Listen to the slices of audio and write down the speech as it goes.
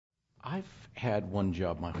I've had one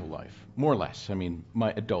job my whole life, more or less. I mean,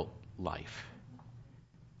 my adult life.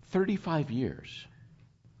 35 years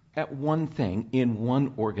at one thing in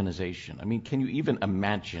one organization. I mean, can you even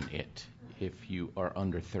imagine it if you are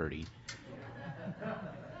under 30?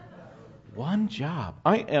 One job.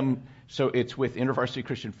 So it's with InterVarsity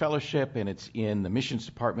Christian Fellowship, and it's in the missions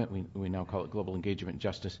department. We now call it Global Engagement and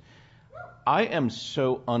Justice. I am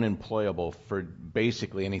so unemployable for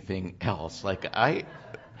basically anything else. Like,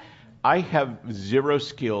 I have zero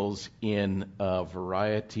skills in a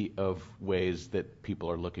variety of ways that people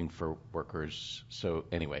are looking for workers. So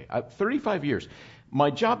anyway, 35 years. My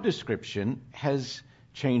job description has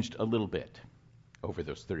changed a little bit over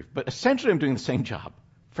those 30, but essentially I'm doing the same job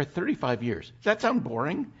for 35 years. Does that sound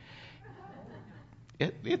boring?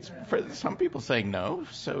 It's for some people saying no.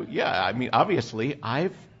 So yeah, I mean, obviously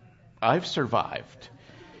I've survived,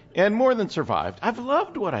 and more than survived, I've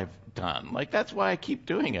loved what I've done. Like, that's why I keep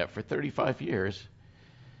doing it for 35 years.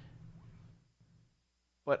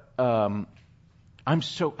 But I'm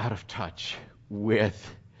so out of touch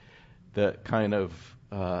with the kind of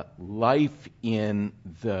life in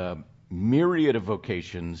the myriad of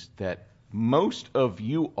vocations that most of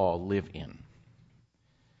you all live in.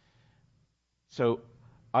 So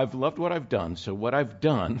I've loved what I've done. So what I've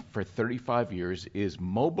done for 35 years is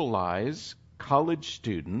mobilize college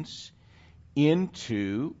students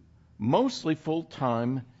into mostly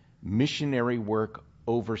full-time missionary work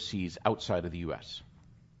overseas outside of the U.S.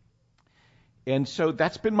 And so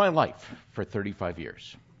that's been my life for 35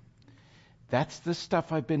 years. That's the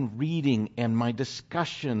stuff I've been reading and my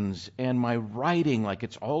discussions and my writing. Like,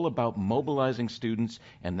 it's all about mobilizing students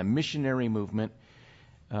and the missionary movement.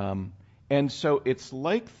 And so it's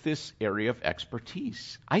like this area of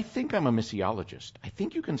expertise. I think I'm a missiologist. I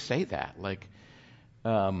think you can say that.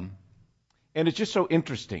 And it's just so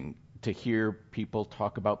interesting to hear people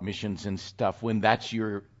talk about missions and stuff when that's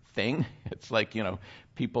your thing. It's like,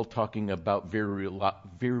 people talking about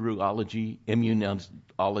virology,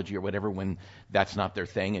 immunology, or whatever, when that's not their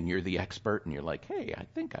thing and you're the expert and you're like, hey, I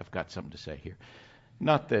think I've got something to say here.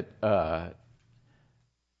 Not that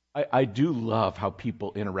I do love how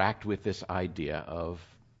people interact with this idea of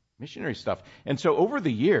missionary stuff. And so over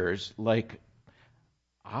the years,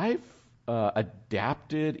 I've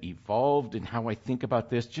adapted, evolved in how I think about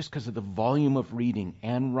this just because of the volume of reading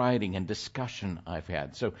and writing and discussion I've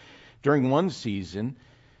had. So during one season,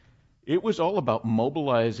 it was all about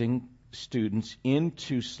mobilizing students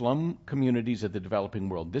into slum communities of the developing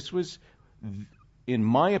world. This was, in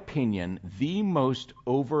my opinion, the most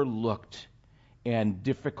overlooked and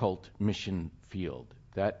difficult mission field.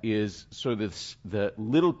 That is, so the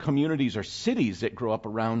little communities or cities that grow up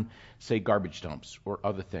around, say, garbage dumps or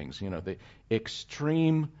other things. The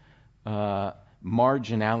extreme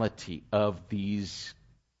marginality of these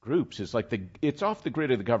groups is it's off the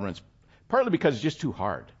grid of the governments, partly because it's just too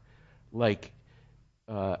hard.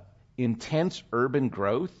 Intense urban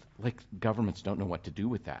growth, governments don't know what to do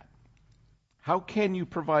with that. How can you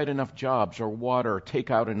provide enough jobs or water or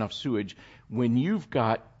take out enough sewage when you've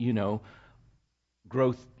got,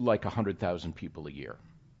 growth like 100,000 people a year?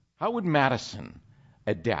 How would Madison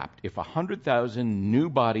adapt if 100,000 new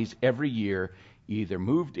bodies every year either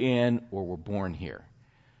moved in or were born here?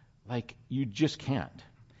 You just can't.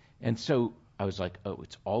 And so I was like,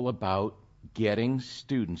 it's all about getting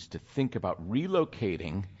students to think about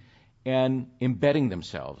relocating and embedding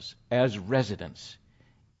themselves as residents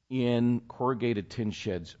in corrugated tin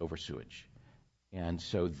sheds over sewage. And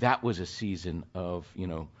so that was a season of,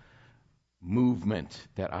 movement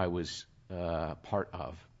that I was part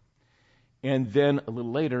of. And then a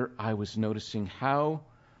little later, I was noticing how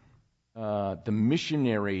the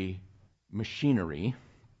missionary machinery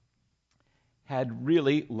had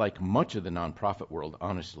really, like much of the nonprofit world,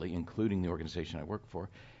 honestly, including the organization I work for,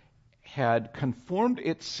 had conformed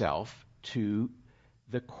itself to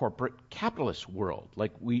the corporate capitalist world.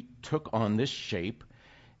 We took on this shape,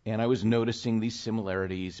 and I was noticing these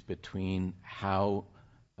similarities between how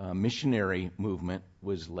missionary movement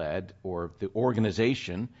was led, or the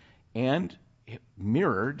organization, and it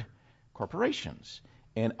mirrored corporations.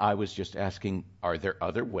 And I was just asking, are there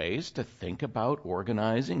other ways to think about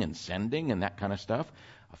organizing and sending and that kind of stuff?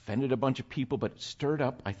 Offended a bunch of people, but it stirred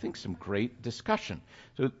up, I think, some great discussion.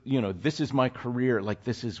 So, this is my career.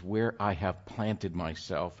 This is where I have planted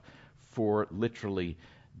myself for literally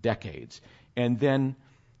decades. And then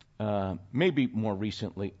maybe more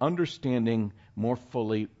recently, understanding more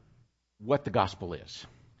fully what the gospel is.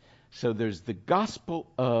 So there's the gospel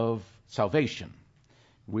of salvation,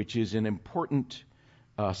 which is an important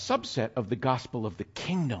subset of the gospel of the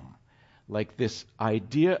kingdom. like this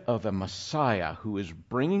idea of a Messiah who is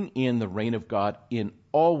bringing in the reign of God in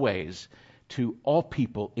all ways to all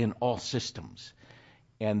people in all systems.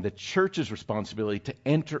 And the church's responsibility to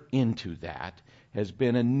enter into that has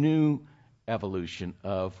been a new evolution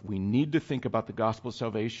of we need to think about the gospel of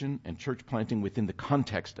salvation and church planting within the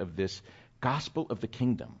context of this gospel of the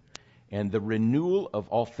kingdom and the renewal of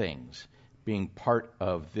all things being part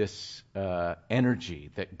of this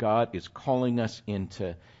energy that God is calling us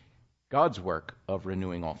into God's work of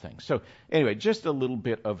renewing all things. So anyway, just a little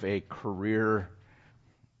bit of a career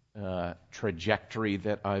trajectory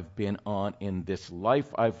that I've been on in this life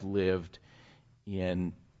I've lived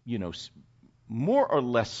in, more or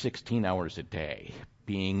less 16 hours a day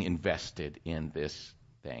being invested in this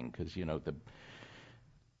thing. Because, the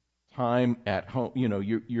time at home,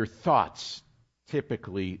 your thoughts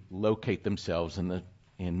typically locate themselves in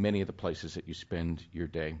many of the places that you spend your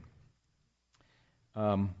day.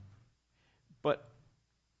 But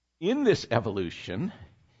in this evolution,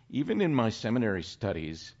 even in my seminary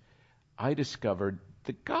studies, I discovered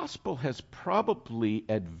the gospel has probably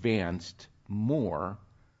advanced more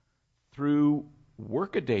through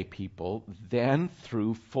workaday people than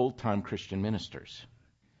through full-time Christian ministers.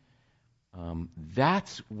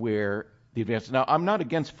 That's where the advance. Now, I'm not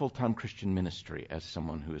against full-time Christian ministry as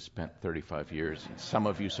someone who has spent 35 years. And some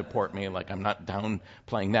of you support me, like I'm not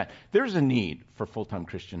downplaying that. There's a need for full-time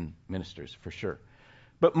Christian ministers, for sure.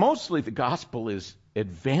 But mostly the gospel is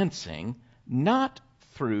advancing not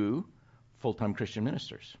through full-time Christian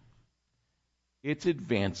ministers. It's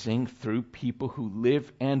advancing through people who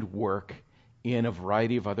live and work in a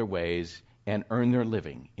variety of other ways and earn their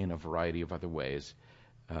living in a variety of other ways.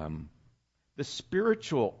 The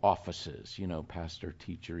spiritual offices, pastor,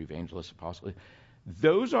 teacher, evangelist, apostle,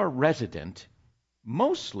 those are resident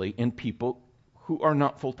mostly in people who are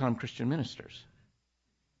not full-time Christian ministers.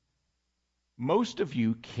 Most of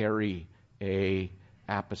you carry a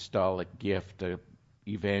apostolic gift, a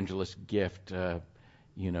evangelist gift,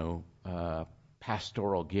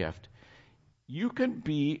 pastoral gift. You can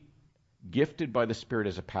be gifted by the Spirit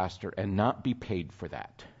as a pastor and not be paid for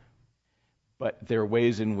that. But there are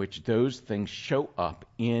ways in which those things show up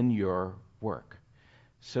in your work.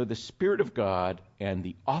 So the Spirit of God and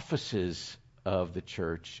the offices of the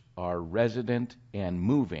church are resident and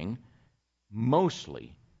moving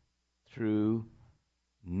mostly through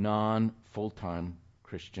non-full-time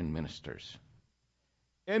Christian ministers.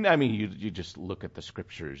 And I mean, you just look at the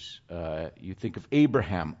scriptures. You think of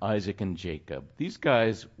Abraham, Isaac, and Jacob. These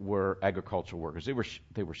guys were agricultural workers. They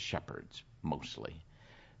were shepherds mostly.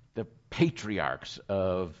 The patriarchs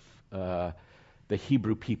of the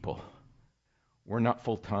Hebrew people were not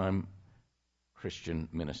full-time Christian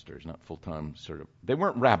ministers, not full-time they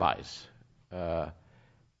weren't rabbis.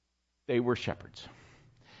 They were shepherds.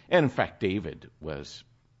 And in fact, David was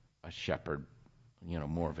a shepherd,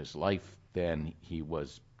 more of his life than he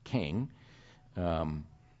was king.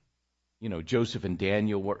 Joseph and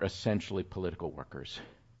Daniel were essentially political workers.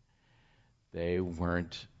 They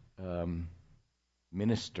weren't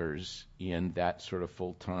ministers in that sort of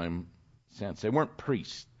full-time sense. They weren't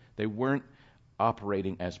priests. They weren't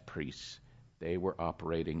operating as priests. They were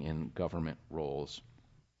operating in government roles.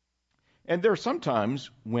 And there are some times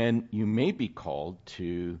when you may be called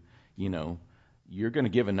to, you're going to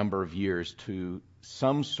give a number of years to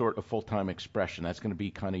some sort of full-time expression. That's going to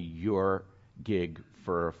be kind of your gig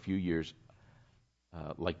for a few years,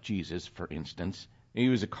 like Jesus, for instance. He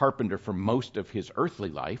was a carpenter for most of his earthly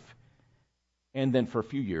life, and then for a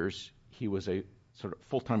few years, he was a sort of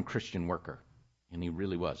full-time Christian worker. And he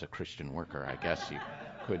really was a Christian worker, I guess you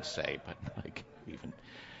could say, but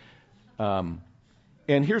even.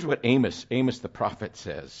 And here's what Amos the prophet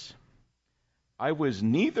says. I was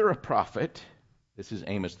neither a prophet, this is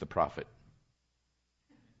Amos the prophet,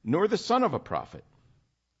 nor the son of a prophet,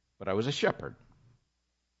 but I was a shepherd.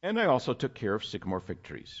 And I also took care of sycamore fig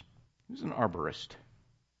trees. He was an arborist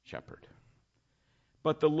shepherd.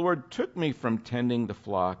 But the Lord took me from tending the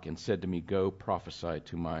flock and said to me, go prophesy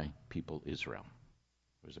to my people Israel.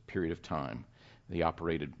 There was a period of time they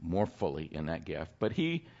operated more fully in that gift. But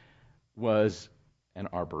he was an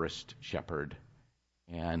arborist shepherd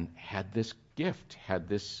and had this gift, had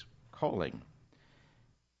this calling.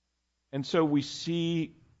 And so we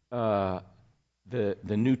see the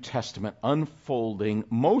New Testament unfolding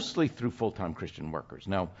mostly through full-time Christian workers.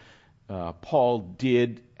 Now, Paul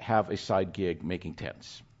did have a side gig making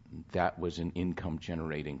tents. That was an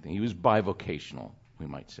income-generating thing. He was bivocational, we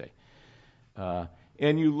might say.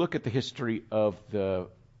 And you look at the history of the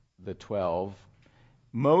 12,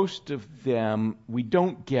 most of them, we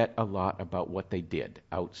don't get a lot about what they did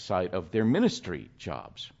outside of their ministry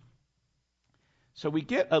jobs. So we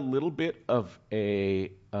get a little bit of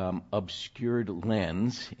a obscured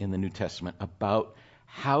lens in the New Testament about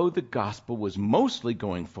how the gospel was mostly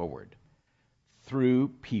going forward through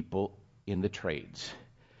people in the trades,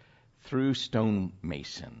 through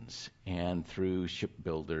stonemasons and through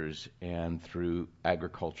shipbuilders and through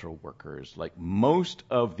agricultural workers. Like most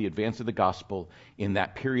of the advance of the gospel in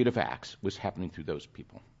that period of Acts was happening through those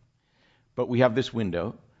people. But we have this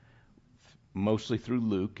window, mostly through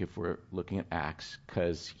Luke, if we're looking at Acts,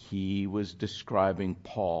 because he was describing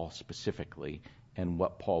Paul specifically and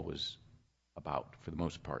what Paul was about for the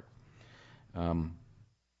most part.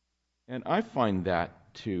 And I find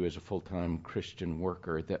that, too, as a full-time Christian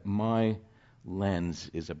worker, that my lens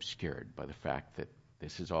is obscured by the fact that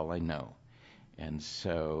this is all I know. And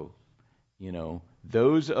so,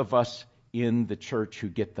 those of us in the church who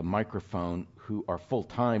get the microphone, who are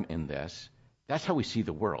full-time in this, that's how we see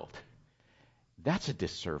the world. That's a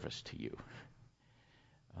disservice to you.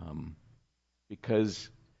 Because,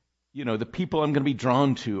 the people I'm going to be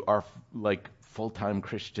drawn to are like full-time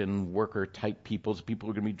Christian worker type people. People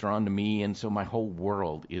are going to be drawn to me, and so my whole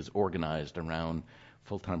world is organized around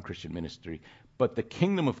full-time Christian ministry. But the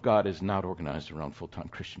kingdom of God is not organized around full-time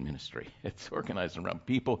Christian ministry. It's organized around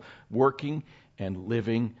people working and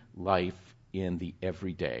living life in the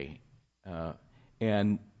everyday.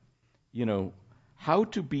 And, how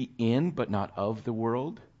to be in but not of the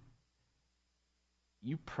world,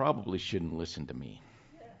 you probably shouldn't listen to me.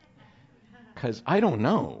 Because I don't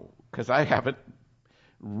know. Because I haven't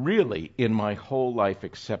really in my whole life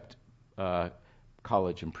except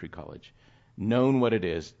college and pre-college known what it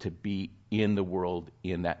is to be in the world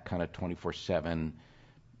in that kind of 24/7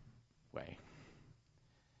 way.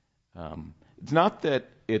 It's not that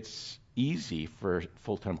it's easy for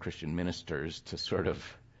full-time Christian ministers to sort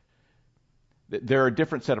of... There are a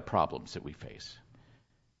different set of problems that we face.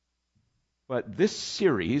 But this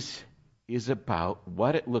series is about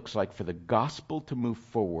what it looks like for the gospel to move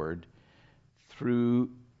forward through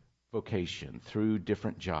vocation, through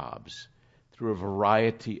different jobs, through a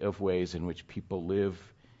variety of ways in which people live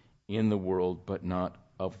in the world but not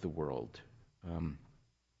of the world.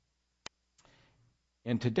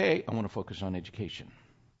 And today I want to focus on education.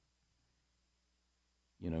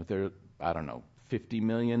 There are, 50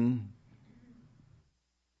 million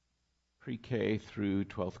pre-K through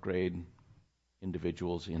 12th grade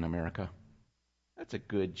individuals in America. That's a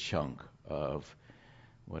good chunk of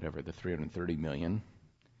whatever, the 330 million.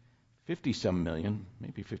 50-some million,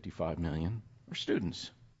 maybe 55 million, are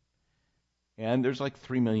students. And there's like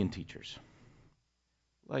 3 million teachers.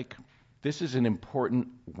 This is an important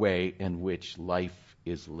way in which life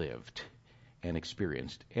is lived and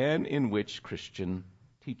experienced, and in which Christian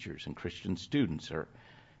teachers and Christian students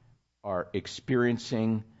are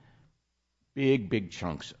experiencing big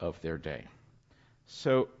chunks of their day.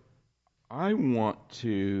 So I want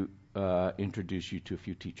to introduce you to a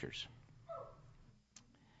few teachers.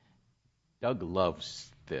 Doug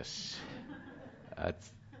loves this. Of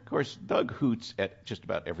course, Doug hoots at just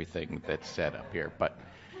about everything that's said up here, but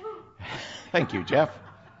thank you, Jeff.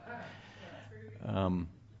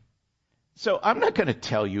 So I'm not going to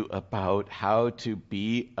tell you about how to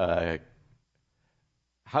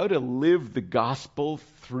live the gospel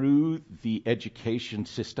through the education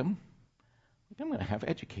system. I'm going to have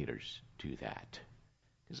educators do that,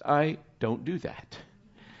 because I don't do that.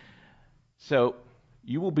 So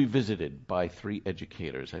you will be visited by 3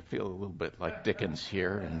 educators. I feel a little bit like Dickens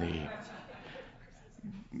here in the...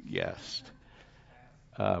 Yes.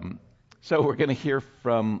 So we're going to hear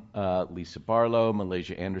from Lisa Barlow,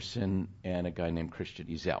 Malaysia Anderson, and a guy named Christian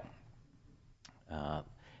Ezel.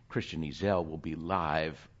 Christian Ezel will be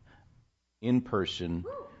live in person,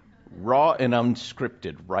 raw and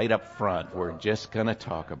unscripted, right up front. We're just going to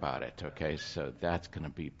talk about it, okay? So that's going to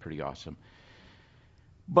be pretty awesome.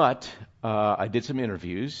 But I did some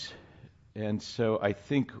interviews, and so I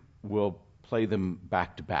think we'll play them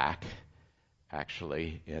back to back,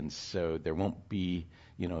 actually. And so there won't be,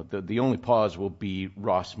 the only pause will be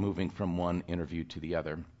Ross moving from one interview to the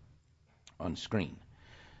other on screen.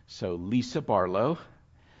 So Lisa Barlow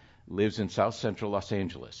lives in South Central Los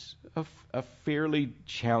Angeles, a fairly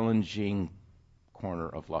challenging corner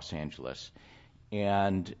of Los Angeles,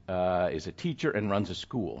 and is a teacher and runs a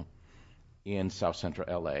school in South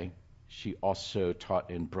Central LA. She also taught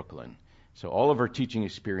in Brooklyn. So all of her teaching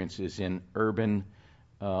experience is in urban,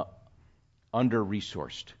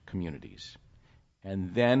 under-resourced communities.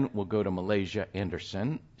 And then we'll go to Malaysia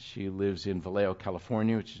Anderson. She lives in Vallejo,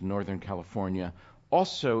 California, which is Northern California,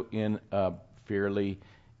 also in a fairly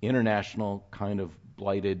international kind of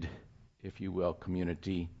blighted, if you will,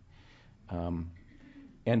 community.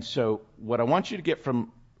 And so, what I want you to get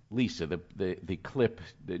from Lisa, the clip,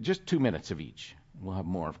 just 2 minutes of each. We'll have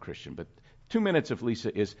more of Christian, but 2 minutes of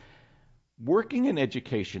Lisa is working in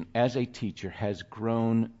education as a teacher has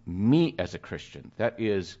grown me as a Christian. That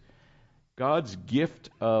is God's gift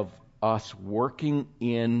of us working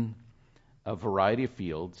in a variety of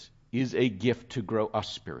fields is a gift to grow us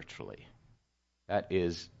spiritually. That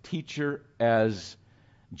is teacher as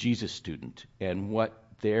Jesus student and what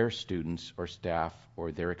their students or staff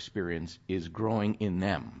or their experience is growing in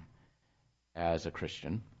them as a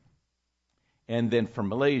Christian. And then for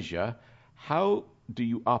Malaysia, how do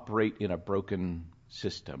you operate in a broken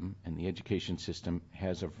system? And the education system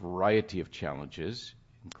has a variety of challenges,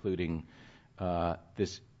 including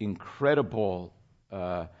this incredible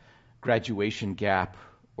graduation gap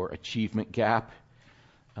or achievement gap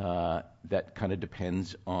that kind of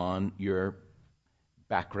depends on your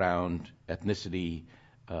background, ethnicity,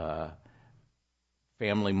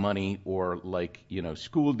 family money, or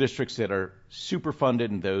school districts that are super funded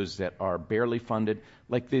and those that are barely funded.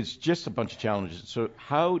 There's just a bunch of challenges. So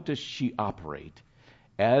how does she operate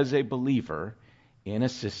as a believer in a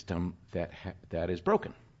system that is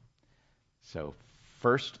broken? So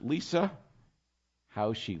first, Lisa,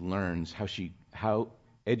 how she learns, how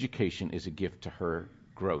education is a gift to her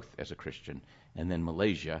growth as a Christian, and then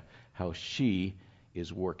Malaysia, how she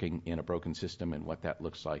is working in a broken system and what that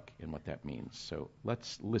looks like and what that means. So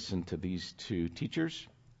let's listen to these two teachers,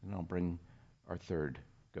 and I'll bring our third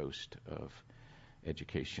ghost of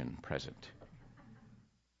education present.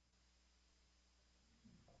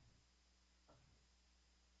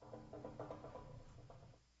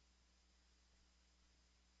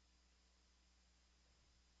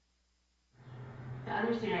 The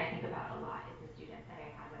other student I think about a lot is the student that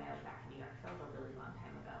I had when I was back in New York. So that was a really long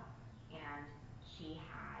time ago, and she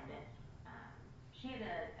had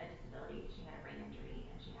a disability. She had a brain injury,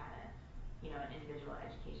 and she had an individual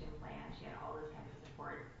education plan. She had all those kinds of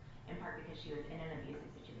supports, in part because she was in an abusive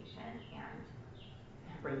situation and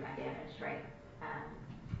her brain got damaged, right? Um,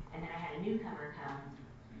 and then I had a newcomer come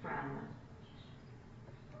from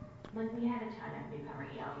we had a ton of newcomer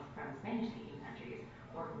ELs from Spanish-speaking countries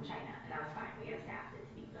or from China, and that was fine. We had staff that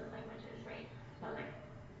speak those languages, right? But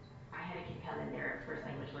I had a kid come in, their first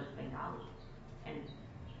language was Bengali, and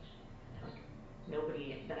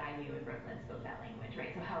nobody that I knew in Brooklyn spoke that language,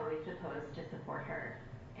 right? So how are we supposed to support her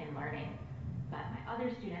in learning? But my other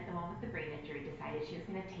student, the one with the brain injury, decided she was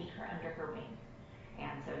going to take her under her wing,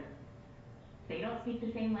 and so they don't speak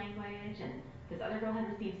the same language, and this other girl had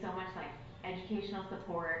received so much educational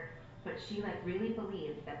support, but she really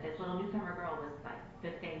believed that this little newcomer girl was the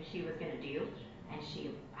thing she was going to do, and she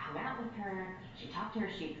hung out with her, she talked to her,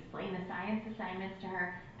 she explained the science assignments to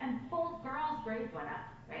her, and both girls' grades went up,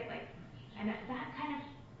 right? And that kind of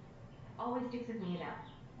always sticks with me.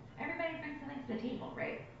 Everybody brings something to the table,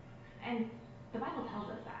 right? And the Bible tells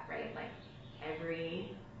us that, right?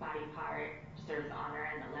 Every body part deserves honor,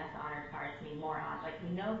 and the less honored parts need more honor. We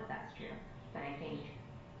know that that's true, but I think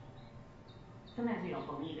sometimes we don't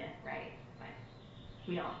believe it, right?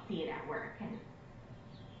 We don't see it at work, and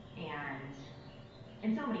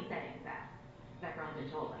in so many settings that girl had been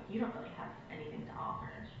told you don't really have anything to offer,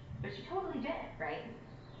 but she totally did, right?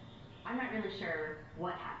 I'm not really sure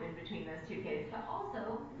what happened between those two kids, but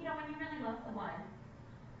also, when you really love someone,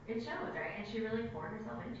 it shows, right? And she really poured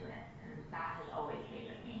herself into it, and that has always stayed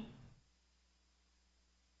with me.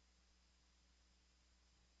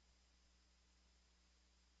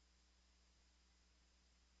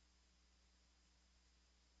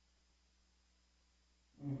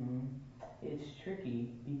 hmm It's tricky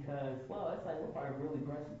because, well, it's we're part of a really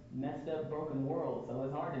messed up, broken world. So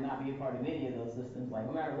it's hard to not be a part of any of those systems.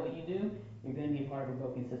 No matter what you do, you're going to be a part of a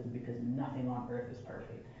broken system because nothing on earth is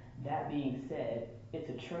perfect. That being said, it's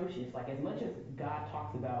atrocious. As much as God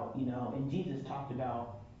talks about, and Jesus talked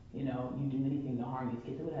about, you do anything to harm these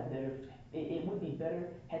kids, it would be better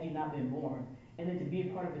had you not been born. And then to be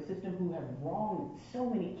a part of a system who have wronged so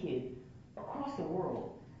many kids across the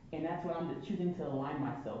world, and that's what I'm choosing to align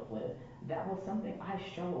myself with. That was something I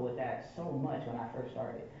struggled with that so much when I first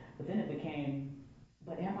started. But then it became,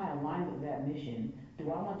 but am I aligned with that mission?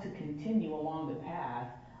 Do I want to continue along the path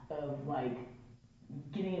of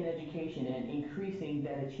getting an education and increasing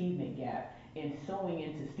that achievement gap and sowing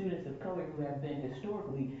into students of color who have been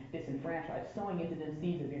historically disenfranchised, sowing into them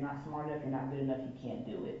seeds of you're not smart enough, you're not good enough, you can't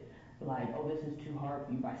do it. Oh, this is too hard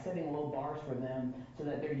for you, by setting low bars for them so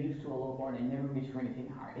that they're used to a low bar and they never reach for anything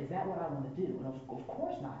higher. Is that what I want to do? And of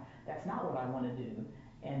course not. That's not what I want to do.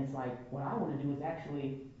 And it's what I want to do is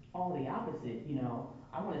actually all the opposite.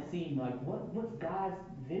 I want to see what's God's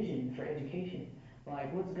vision for education?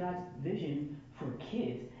 What's God's vision for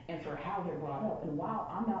kids and for how they're brought up. And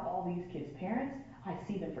while I'm not all these kids' parents, I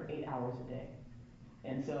see them for 8 hours a day.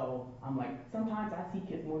 And so I'm like, sometimes I see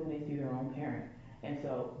kids more than they see their own parent. And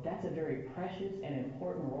so that's a very precious and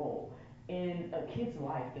important role. In a kid's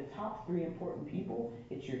life, the top three important people,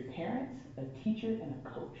 it's your parents, a teacher, and a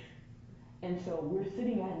coach. And so we're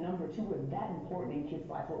sitting at number two. We're that important in kids'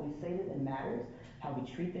 lives. What we say to them matters. How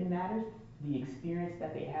we treat them matters. The experience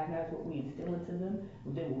that they have matters. What we instill into them,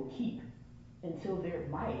 they will keep until they're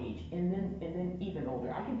my age, and then even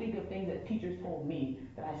older. I can think of things that teachers told me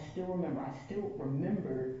that I still remember. I still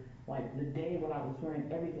remember like the day when I was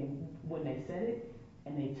learning everything when they said it,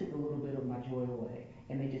 and they took a little bit of my joy away,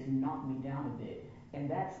 and they just knocked me down a bit, and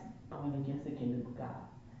that's going against the kingdom of God.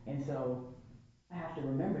 And so I have to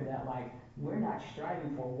remember that, like, we're not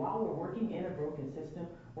striving for, while we're working in a broken system,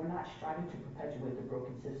 we're not striving to perpetuate the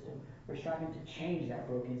broken system. We're striving to change that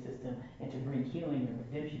broken system and to bring healing and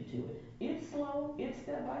redemption to it. It's slow, it's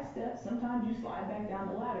step by step. Sometimes you slide back down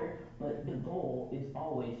the ladder, but the goal is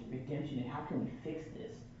always redemption and how can we fix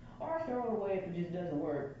this? Or throw it away if it just doesn't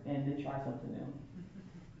work and then try something new.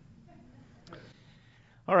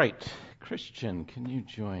 All right, Christian, can you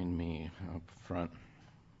join me up front?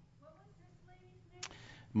 What was this lady's name?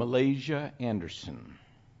 Malaysia Anderson.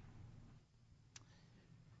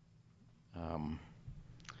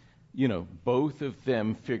 Both of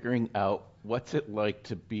them figuring out what's it like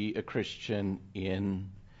to be a Christian in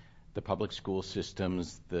the public school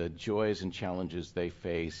systems, the joys and challenges they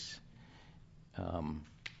face.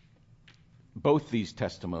 Both these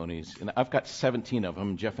testimonies, and I've got 17 of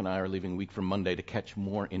them. Jeff and I are leaving a week from Monday to catch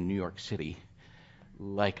more in New York City.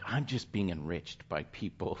 I'm just being enriched by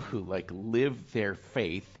people who live their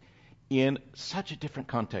faith in such a different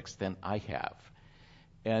context than I have.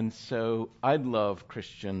 And so I'd love,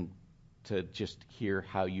 Christian, to just hear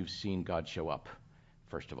how you've seen God show up,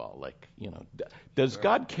 first of all. Does Sure.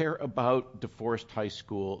 God care about DeForest High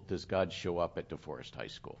School? Does God show up at DeForest High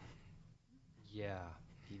School? Yeah,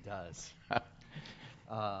 he does.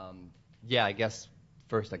 I guess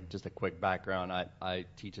first, just a quick background. I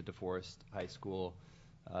teach at DeForest High School.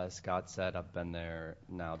 As Scott said, I've been there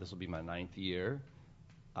now. This will be my 9th year.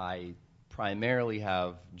 I primarily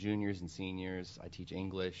have juniors and seniors. I teach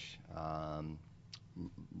English,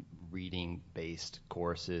 reading-based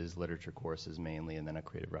courses, literature courses mainly, and then a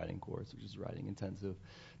creative writing course, which is writing intensive.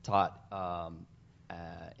 Taught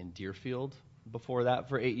in Deerfield before that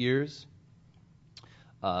for 8 years.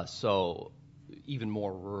 So even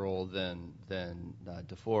more rural than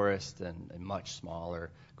DeForest and much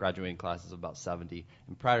smaller. Graduating classes of about 70.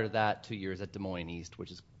 And prior to that, 2 years at Des Moines East, which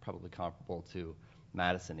is probably comparable to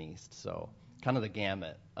Madison East. So kind of the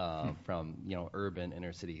gamut from urban,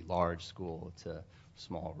 inner city, large school to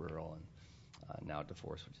small, rural, and now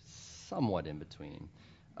DeForest, which is somewhat in between.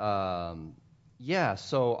 So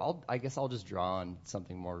I guess I'll just draw on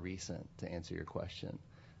something more recent to answer your question.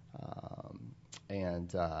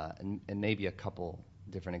 And maybe a couple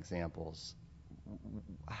different examples.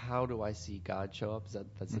 How do I see God show up?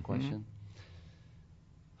 That's the question?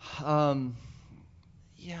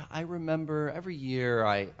 I remember every year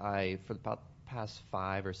I for the past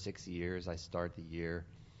 5 or 6 years, I start the year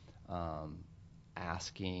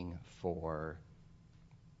asking for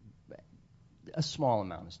a small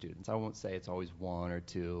amount of students. I won't say it's always 1 or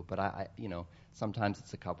 2, but I sometimes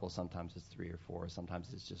it's a couple, sometimes it's 3 or 4,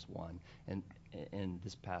 sometimes it's just 1. And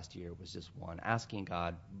this past year was just 1. Asking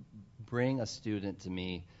God, bring a student to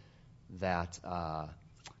me that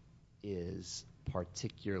is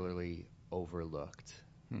particularly overlooked.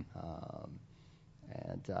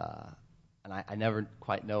 And I never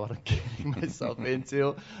quite know what I'm getting myself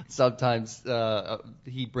into. Sometimes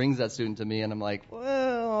he brings that student to me, and I'm like,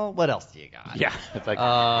 well, what else do you got? Yeah, it's like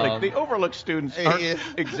the overlooked students aren't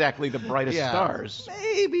exactly the brightest stars.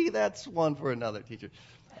 Maybe that's one for another teacher.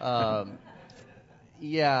 And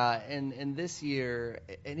this year,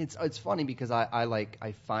 and it's funny because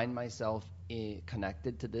I find myself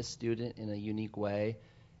connected to this student in a unique way.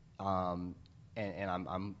 And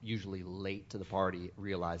I'm usually late to the party,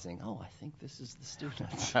 realizing, I think this is the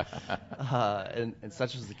student. And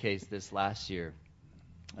such was the case this last year.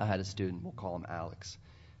 I had a student, we'll call him Alex,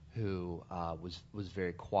 who was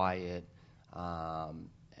very quiet.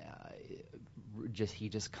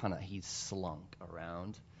 He slunk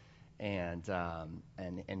around, and all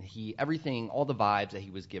the vibes that he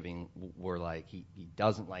was giving were like he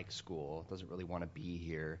doesn't like school, doesn't really want to be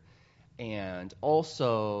here. And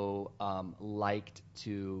also liked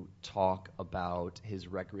to talk about his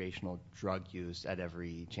recreational drug use at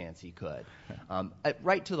every chance he could.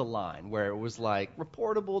 Right to the line, where it was like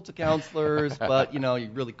reportable to counselors, but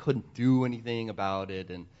you really couldn't do anything about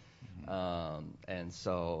it. And And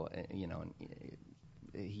so,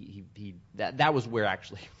 that was where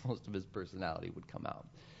actually most of his personality would come out.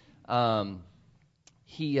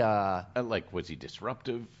 Was he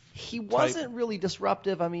disruptive? He type? wasn't really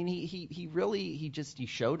disruptive. I mean, he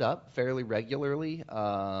showed up fairly regularly,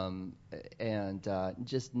 and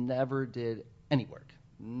just never did any work.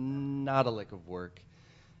 Not a lick of work.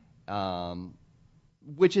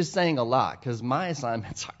 Which is saying a lot, because my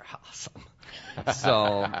assignments are awesome.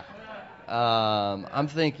 So I'm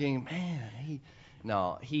thinking, man,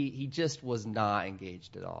 he just was not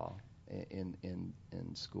engaged at all in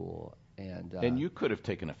school. And you could have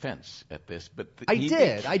taken offense at this, but I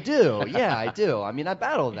do. Yeah, I do. I mean, I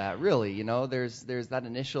battled that, really. There's that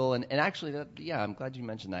initial, and actually, I'm glad you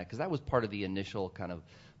mentioned that, because that was part of the initial kind of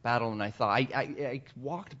battle. And I thought, I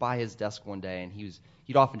walked by his desk one day, and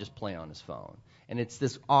he'd often just play on his phone. And it's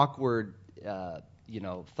this awkward,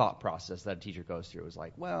 thought process that a teacher goes through. It's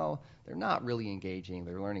like, well, they're not really engaging.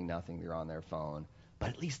 They're learning nothing. They're on their phone. But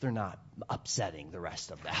at least they're not upsetting the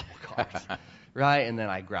rest of the apple cart. Right? And then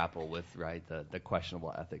I grapple with, the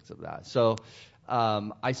questionable ethics of that. So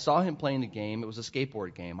I saw him playing a game. It was a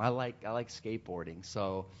skateboard game. I like skateboarding.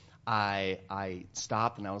 So I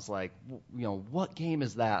stopped and I was like, what game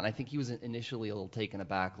is that? And I think he was initially a little taken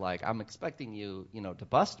aback, like, I'm expecting you, to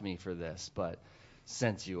bust me for this, but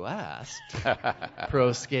since you asked,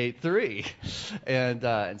 Pro Skate 3.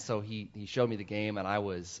 And so he showed me the game, and I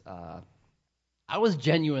was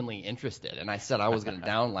genuinely interested, and I said I was going to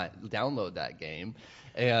download that game,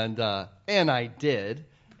 and I did,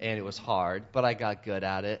 and it was hard, but I got good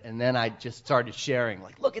at it. And then I just started sharing,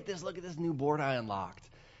 like, look at this new board I unlocked,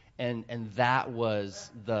 and that was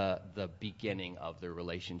the beginning of the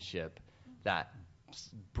relationship that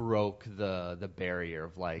broke the barrier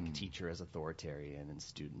of teacher as authoritarian and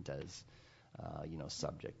student as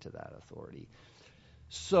subject to that authority.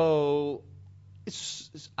 So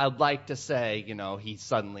I'd like to say, he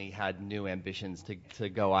suddenly had new ambitions to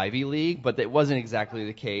go Ivy League, but that wasn't exactly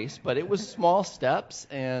the case. But it was small steps,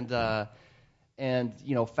 and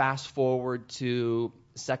fast forward to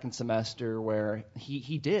second semester where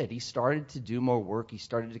he started to do more work. He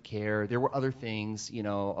started to care. There were other things,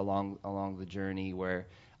 along the journey where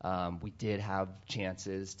we did have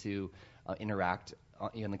chances to interact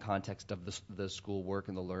in the context of the school work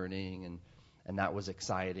and the learning, and that was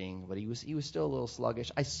exciting. But he was still a little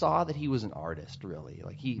sluggish. I saw that he was an artist, really.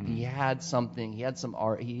 Like he had something. He had some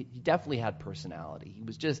art. He definitely had personality. He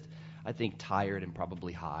was just, I think, tired and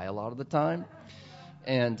probably high a lot of the time.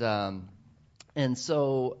 And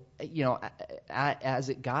so, as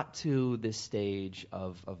it got to this stage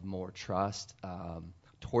of more trust,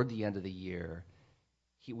 toward the end of the year,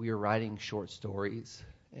 we were writing short stories,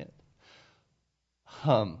 and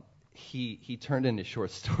he turned in his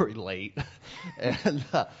short story late, and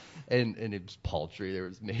it was paltry. There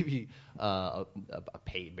was maybe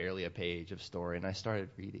barely a page of story, and I started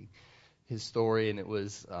reading his story, and it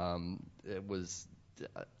was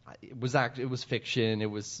fiction. It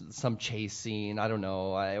was some chase scene. I don't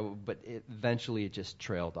know. But eventually it just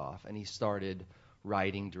trailed off, and he started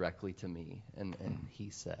writing directly to me, and he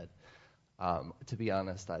said, to be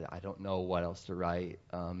honest, I don't know what else to write,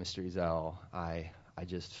 Mr. Ezell. I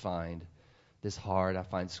just find this hard. I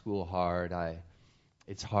find school hard.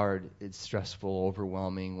 It's hard. It's stressful,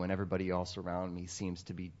 overwhelming when everybody else around me seems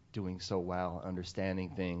to be doing so well, understanding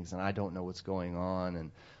things, and I don't know what's going on.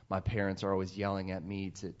 And my parents are always yelling at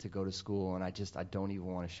me to go to school, and I don't even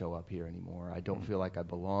want to show up here anymore. I don't feel like I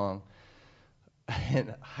belong.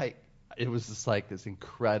 And it was just like this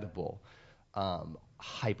incredible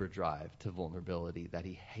hyperdrive to vulnerability that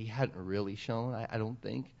he hadn't really shown, I don't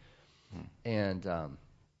think. And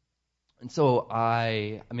so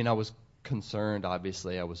I was concerned.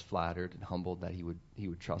 Obviously, I was flattered and humbled that he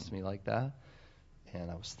would trust me like that.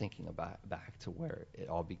 And I was thinking back to where it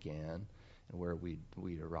all began and where we'd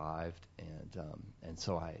arrived. And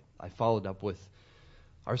so I followed up with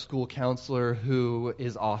our school counselor, who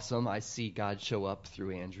is awesome. I see God show up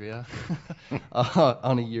through Andrea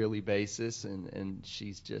on a yearly basis, and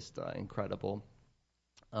she's just incredible.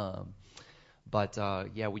 But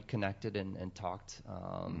we connected and talked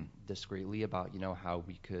discreetly about how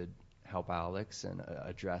we could help Alex, and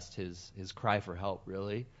addressed his cry for help,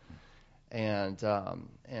 really. And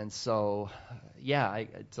so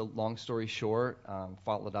it's a long story short.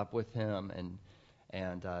 Followed up with him,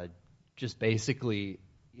 and just basically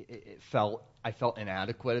I felt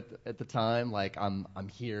inadequate at the time. Like, I'm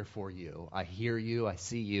here for you. I hear you. I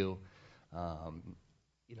see you. I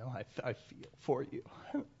feel for you,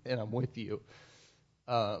 and I'm with you.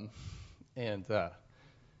 And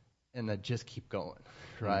just keep going,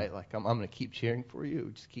 right? Like I'm going to keep cheering for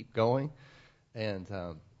you. Just keep going, and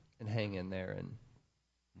hang in there.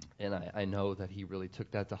 And I know that he really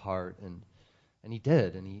took that to heart, and he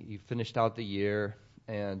did, and he finished out the year,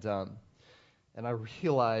 and I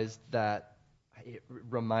realized that it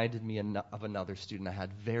reminded me of another student I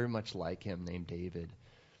had very much like him, named David,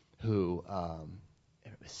 who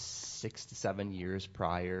it was 6 to 7 years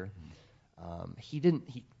prior.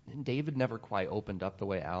 David never quite opened up the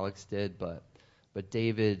way Alex did, but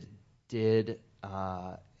David did.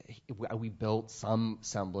 We built some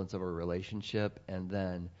semblance of a relationship, and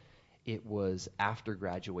then it was after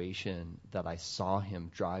graduation that I saw him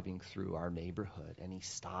driving through our neighborhood, and he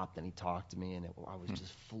stopped and he talked to me, and I was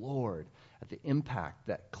just floored at the impact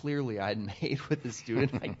that clearly I had made with the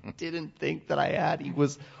student I didn't think that I had. He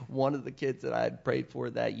was one of the kids that I had prayed for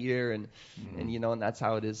that year, and that's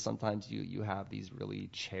how it is. Sometimes you have these really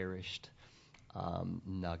cherished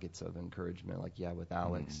nuggets of encouragement, like with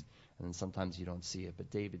Alex, and then sometimes you don't see it, but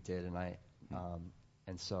David did, and I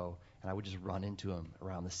would just run into him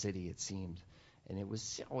around the city, it seemed. And it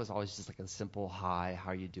was always just like a simple hi, how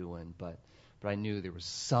are you doing? But I knew there was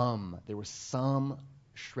some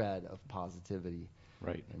shred of positivity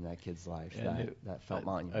in that kid's life that felt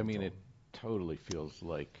monumental. I mean, it totally feels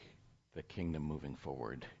like the kingdom moving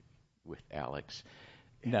forward with Alex.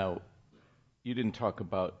 Yeah. Now, you didn't talk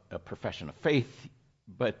about a profession of faith,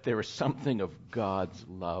 but there was something of God's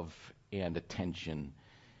love and attention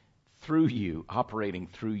through you, operating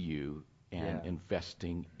through you, and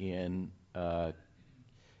investing in a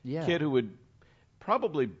kid who would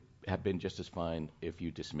probably have been just as fine if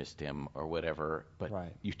you dismissed him or whatever, but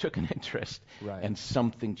you took an interest, and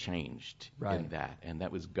something changed in that, and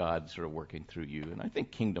that was God sort of working through you, and I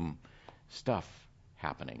think kingdom stuff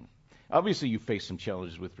happening. Obviously, you face some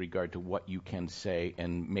challenges with regard to what you can say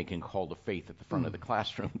and making a call to faith at the front of the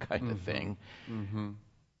classroom kind of thing,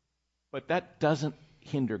 but that doesn't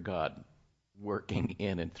hinder God working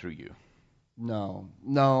in and through you. No,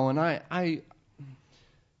 and I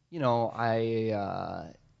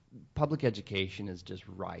public education is just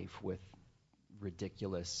rife with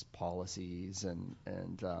ridiculous policies, and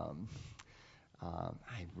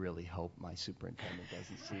I really hope my superintendent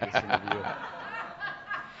doesn't see this interview.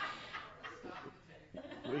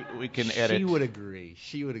 We can edit.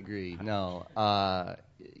 She would agree. No, I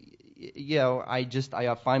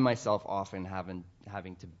find myself often having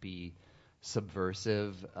to be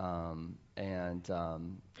subversive, but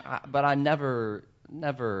I'm never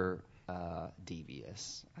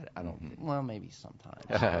devious. I don't. Well, maybe sometimes.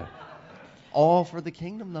 All for the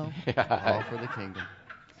kingdom, though. All for the kingdom.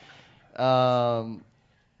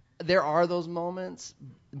 There are those moments,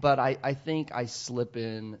 but I think I slip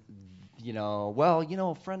in.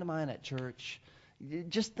 A friend of mine at church,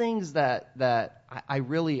 just things that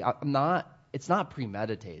I'm not. It's not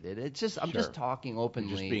premeditated. It's just I'm just talking openly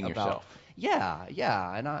You're just being about. Yourself.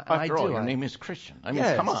 Yeah, and I After all, do. your name is Christian. I mean,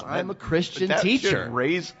 yes, come on. I'm a Christian that teacher. Should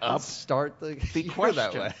raise up. Let's start the question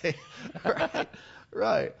that way.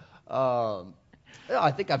 Right.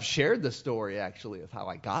 I think I've shared the story actually of how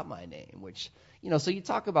I got my name, which so you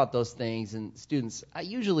talk about those things, and students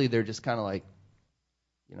usually they're just kind of like,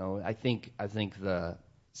 I think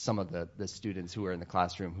some of the students who are in the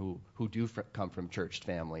classroom who do come from church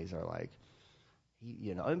families are like,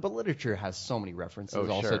 but literature has so many references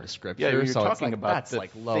also to Scripture. Yeah, you're so talking it's like, about that's the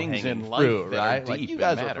like low-hanging things in life fruit, that right? are Like deep you and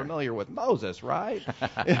guys are matter. familiar with Moses, right?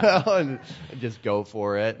 And just go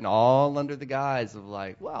for it, and all under the guise of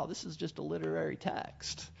like, wow, this is just a literary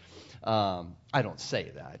text. I don't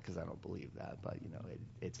say that because I don't believe that, but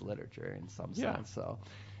it's literature in some sense. So,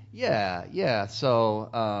 So,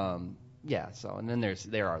 and then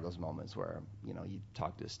there are those moments where you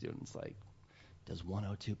talk to students like, does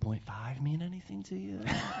 102.5 mean anything to you?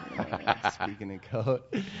 Speaking in code.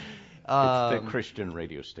 It's the Christian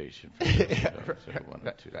radio station.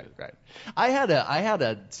 Right. I had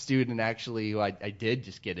a student actually who I did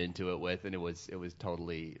just get into it with, and it was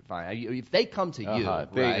totally fine. If they come to you,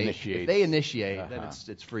 if they initiate, then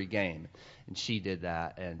it's free game. And she did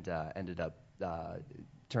that, and ended up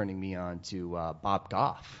turning me on to Bob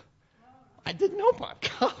Goff. I didn't know Bob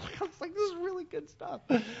Goff. I was like, this is really good stuff.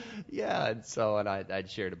 Yeah, and I'd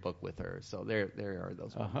shared a book with her. So there are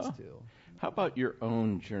those moments too. How about your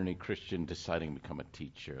own journey, Christian, deciding to become a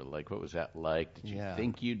teacher? Like, what was that like? Did you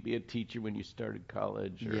think you'd be a teacher when you started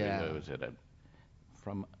college? Or was it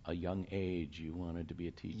from a young age you wanted to be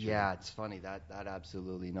a teacher? Yeah, it's funny. That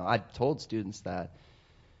absolutely. No, I told students that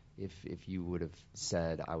if you would have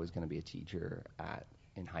said I was going to be a teacher at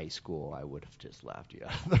in high school, I would have just laughed you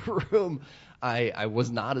out of the room. I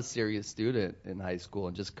was not a serious student in high school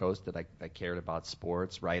and just coasted. I cared about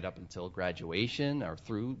sports right up until graduation or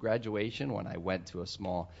through graduation when I went to a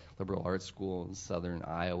small liberal arts school in southern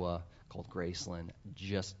Iowa called Graceland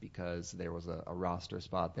just because there was a roster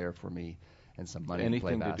spot there for me and some money to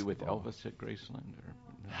play Anything to basketball. do with Elvis at Graceland? Or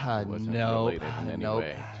it wasn't No, related in any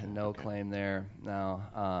way? no Okay. claim there.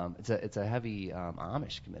 No, it's a heavy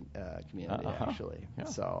Amish community Uh-huh. actually. Yeah.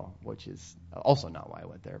 So, which is also not why I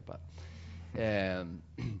went there, but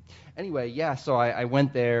anyway, yeah. So I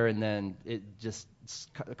went there, and then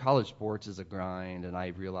college sports is a grind, and I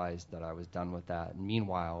realized that I was done with that. And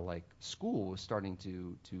meanwhile, like school was starting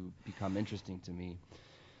to become interesting to me,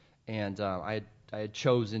 and I had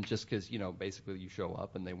chosen just because basically you show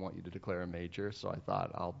up and they want you to declare a major, so I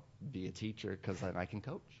thought I'll be a teacher because then I can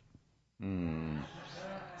coach.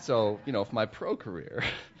 So if my pro career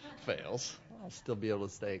fails, I'll still be able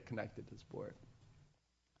to stay connected to sport.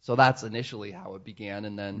 So that's initially how it began,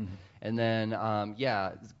 and then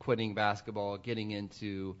quitting basketball, getting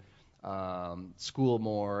into school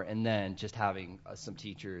more, and then just having some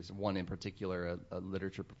teachers. One in particular, a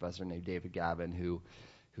literature professor named David Gavin, who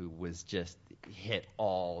was just hit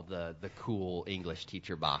all the cool English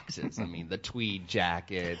teacher boxes. I mean, the tweed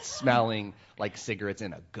jackets, smelling like cigarettes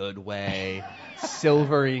in a good way,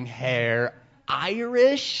 silvering hair,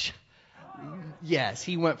 Irish. Yes,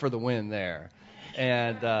 he went for the win there.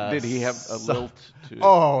 And Did he have a lilt to it?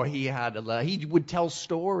 Oh, he had he would tell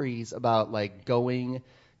stories about like going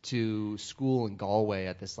to school in Galway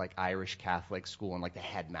at this like Irish Catholic school, and like the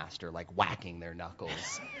headmaster like whacking their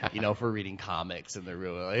knuckles, for reading comics in the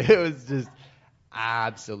room. It was just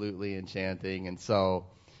absolutely enchanting. And so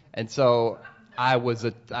I was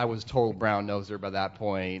total brown noser by that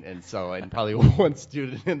point, and probably one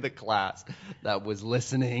student in the class that was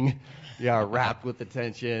listening, wrapped with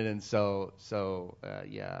attention, and so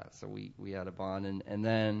we had a bond,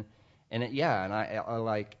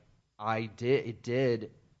 it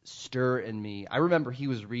did stir in me. I remember he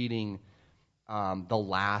was reading the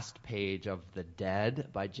last page of The Dead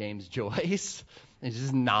by James Joyce. It's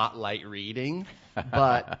just not light reading,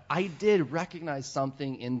 but I did recognize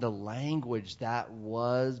something in the language that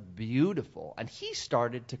was beautiful, and he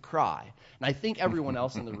started to cry. And I think everyone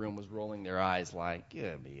else in the room was rolling their eyes like,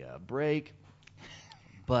 give me a break.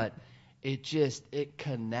 But it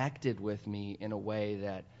connected with me in a way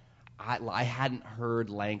that I hadn't heard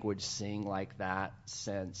language sing like that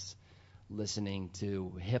since listening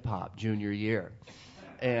to hip hop junior year,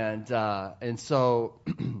 and so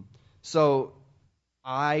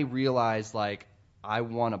I realized like I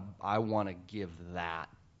want to give that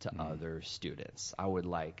to other students. I would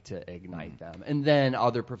like to ignite them, and then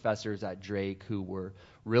other professors at Drake who were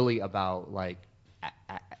really about like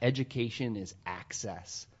education is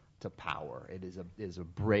access to power. It is a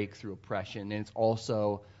break through oppression, and it's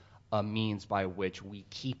also a means by which we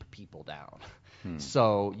keep people down.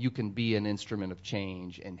 So you can be an instrument of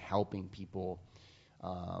change in helping people,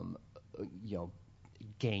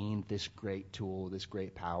 gain this great tool, this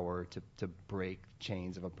great power to break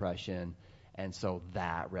chains of oppression. And so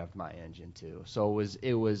that revved my engine too. So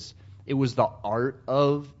it was the art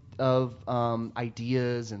of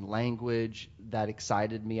ideas and language that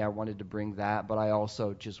excited me. I wanted to bring that, but I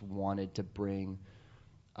also just wanted to bring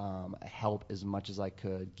help as much as I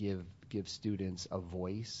could, give students a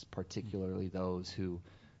voice, particularly those who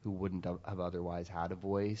wouldn't have otherwise had a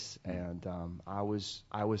voice. And I was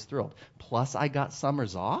thrilled. Plus, I got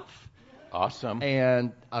summers off. Awesome.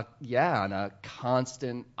 And a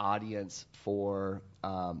constant audience for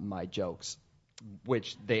my jokes,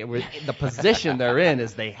 which the position they're in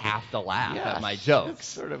is they have to laugh at my jokes. It's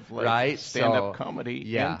sort of like right? stand-up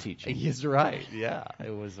comedy and teaching. He's right. Yeah,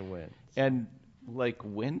 it was a win. And like,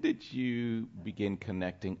 when did you begin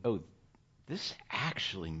connecting? Oh, this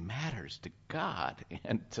actually matters to God,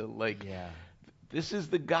 and to like, this is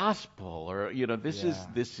the gospel, or this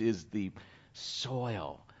is the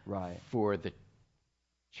soil for the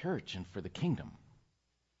church and for the kingdom.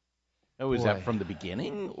 Oh, is that from the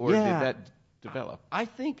beginning, or did that develop?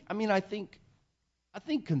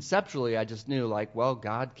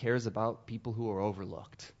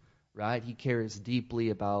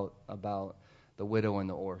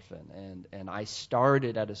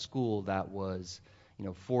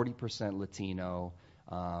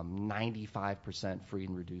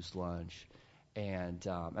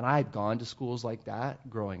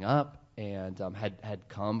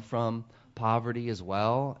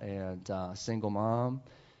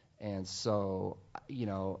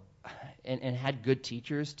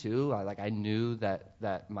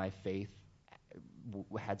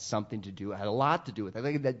 had something to do, had a lot to do with it. I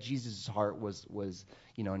think that Jesus' heart was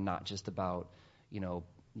not just about,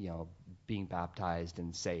 being baptized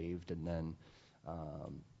and saved and then,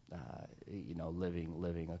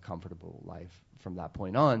 living a comfortable life from that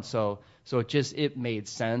point on. So it made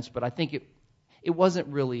sense, but I think it wasn't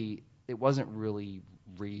really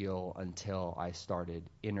real until I started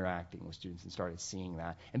interacting with students and started seeing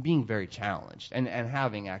that and being very challenged and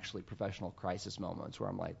having actually professional crisis moments where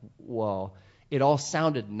I'm like, well, it all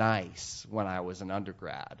sounded nice when I was an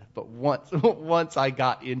undergrad, but once I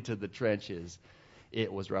got into the trenches,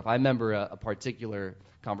 it was rough. I remember a particular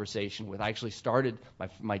conversation I actually started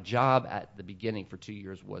my job at the beginning for 2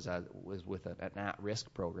 years was with an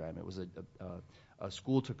at-risk program. It was a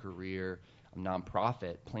school to career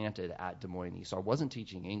nonprofit planted at Des Moines East. So I wasn't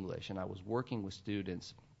teaching English, and I was working with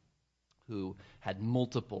students who had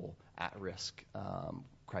multiple at-risk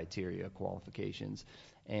criteria, qualifications,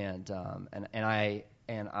 and I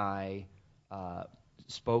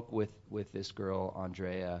spoke with this girl,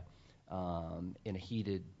 Andrea, in a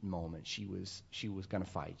heated moment. She was going to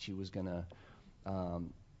fight. She was going to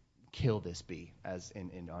kill this bee, as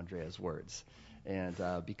in Andrea's words. And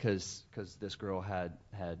because this girl had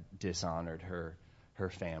dishonored her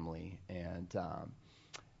family, and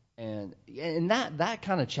that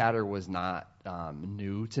kind of chatter was not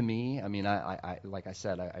new to me. I mean, I like I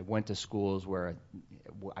said, I went to schools where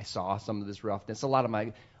I saw some of this roughness. A lot of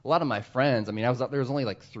my friends. I mean, there was only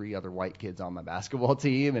like 3 other white kids on my basketball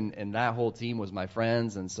team, and that whole team was my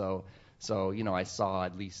friends, and so I saw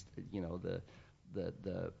at least the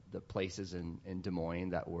places in Des Moines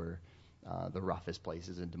that were the roughest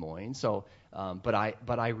places in Des Moines. So, but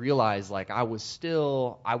I realized like I was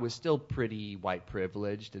still pretty white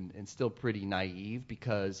privileged and still pretty naive,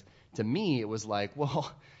 because to me it was like,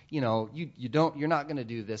 well, you're not going to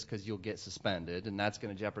do this because you'll get suspended, and that's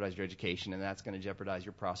going to jeopardize your education, and that's going to jeopardize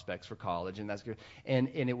your prospects for college, and that's good. And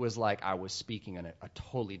it was like I was speaking in a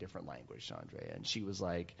totally different language to Andrea, and she was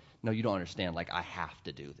like, no, you don't understand. Like, I have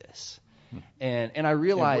to do this. And I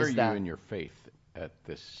realized and that. Where are you in your faith at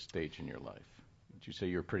this stage in your life? Did you say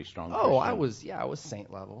you're a pretty strong Oh, Christian? I was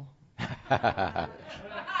saint level.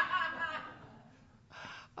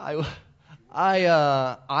 I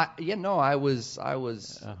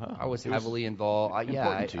was heavily involved. I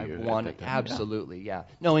wanted, absolutely, yeah.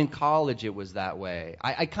 No, in college it was that way.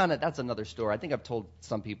 I kind of, that's another story. I think I've told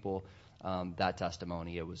some people that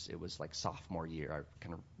testimony. It was like sophomore year. I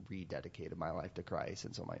kind of rededicated my life to Christ,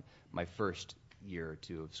 and so my first year or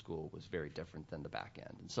 2 of school was very different than the back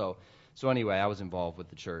end. And so anyway, I was involved with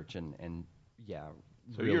the church, and yeah.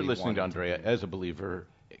 So really you're listening to Andrea as a believer,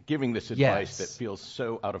 giving this advice that feels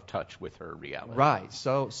so out of touch with her reality. Right.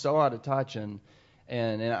 So out of touch, and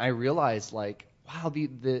I realized, like, wow,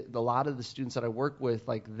 the a lot of the students that I work with,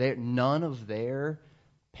 like, none of their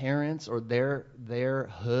parents or their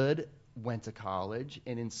hood went to college,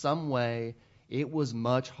 and in some way it was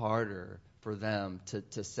much harder for them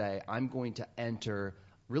to say, I'm going to enter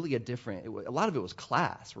really a lot of it was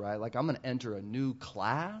class, right? Like, I'm going to enter a new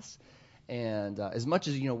class. And as much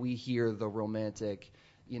as, we hear the romantic,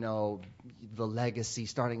 the legacy,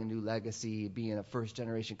 starting a new legacy, being a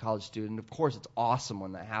first-generation college student, of course it's awesome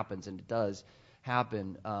when that happens, and it does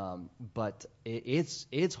happen. But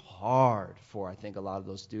it's hard for, I think, a lot of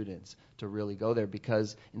those students to really go there,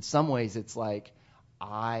 because in some ways it's like,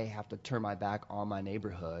 I have to turn my back on my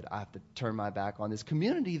neighborhood. I have to turn my back on this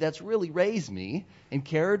community that's really raised me and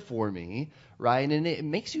cared for me, right? And it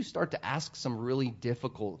makes you start to ask some really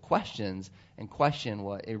difficult questions and question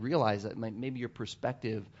and realize that maybe your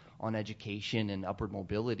perspective on education and upward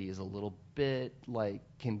mobility is a little bit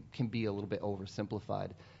can be a little bit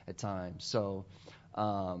oversimplified at times. So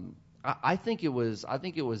I think it was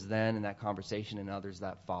then in that conversation and others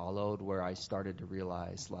that followed where I started to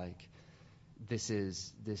realize, like, this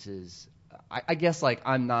is I guess, like,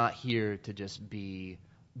 I'm not here to just be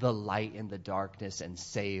the light in the darkness and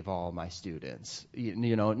save all my students,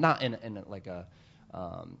 not in like a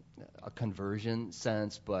conversion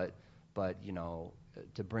sense, but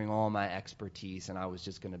to bring all my expertise, and I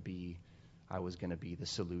was going to be the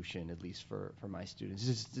solution, at least for my students.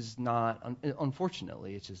 It's just not,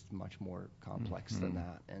 unfortunately, it's just much more complex than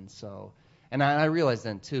that. And so, and I realized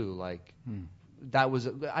then too, like,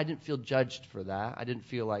 I didn't feel judged for that. I didn't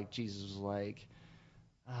feel like Jesus was like,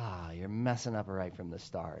 you're messing up right from the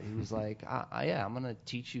start. He was like, I'm going to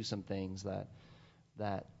teach you some things that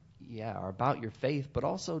are about your faith, but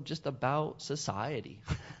also just about society,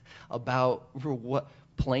 about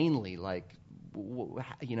plainly, like,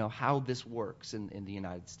 how this works in the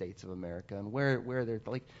United States of America, and where they're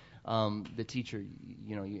like, the teacher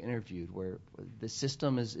you interviewed, where the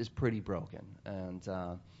system is pretty broken,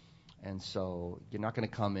 and so you're not going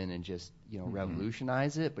to come in and just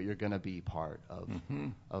revolutionize it, but you're going to be part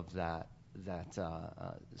of that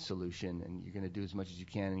solution, and you're going to do as much as you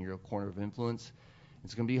can in your corner of influence.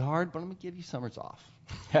 It's going to be hard, but I'm going to give you summers off.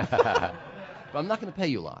 But I'm not going to pay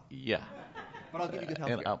you a lot. Yeah. But I'll give you good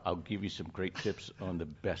health And care. I'll give you some great tips on the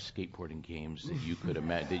best skateboarding games that you could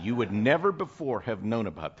imagine, that you would never before have known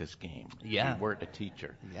about this game if Yeah. you weren't a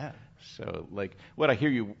teacher. Yeah. So, like, what I hear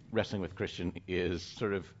you wrestling with, Christian, is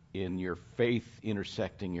sort of in your faith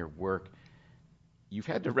intersecting your work. You've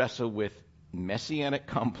had to wrestle with messianic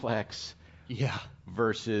complex Yeah.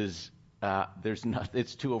 versus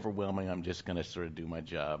it's too overwhelming. I'm just going to sort of do my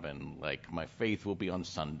job, and like my faith will be on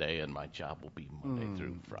Sunday, and my job will be Monday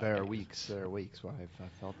through Friday. There are weeks where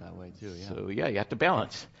I've felt that way too. Yeah. So yeah, you have to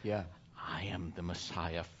balance. Yeah. I am the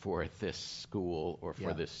Messiah for this school or for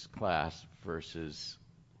Yeah. this class versus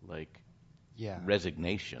like Yeah.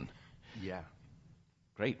 resignation. Yeah.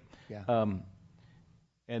 Great. Yeah.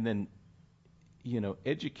 And then,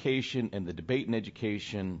 education and the debate in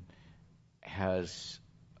education has,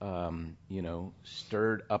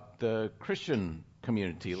 stirred up the Christian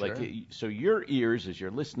community. Sure. So your ears, as you're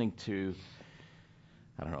listening to,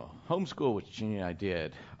 I don't know, homeschool, which Jeannie and I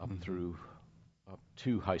did up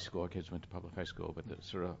to high school. Our kids went to public high school, but the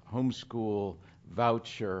sort of homeschool,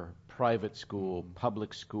 voucher, private school,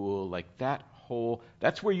 public school, like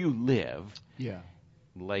that's where you live. Yeah.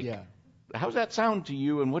 Like, Yeah. how's that sound to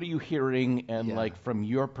you, and what are you hearing? And Yeah. like from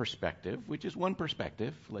your perspective, which is one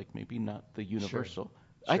perspective, like maybe not the universal.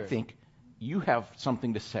 I Sure. think you have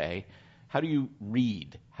something to say. How do you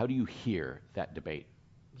read? How do you hear that debate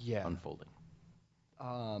Yeah. unfolding?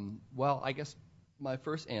 Well, I guess my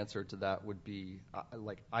first answer to that would be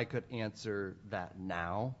I could answer that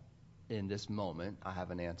now in this moment. I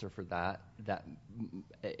have an answer for that.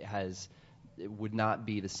 It would not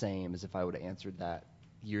be the same as if I would have answered that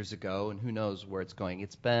years ago, and who knows where it's going.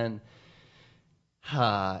 It's been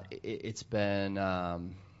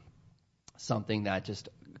something that just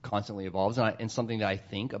constantly evolves, and something that I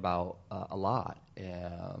think about a lot,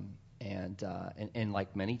 and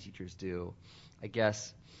like many teachers do. I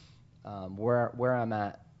guess where I'm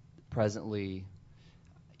at presently,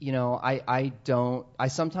 I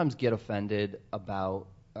sometimes get offended about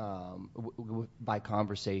by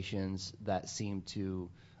conversations that seem to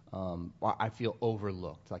I feel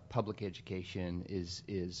overlooked. Like public education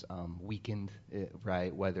is weakened,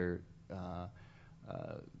 right? Whether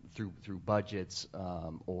through budgets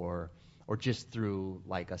or just through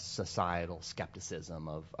like a societal skepticism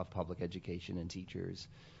of public education and teachers.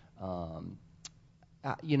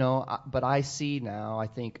 But I see now. I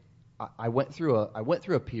think I went through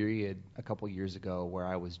a period a couple years ago where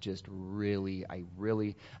I was just I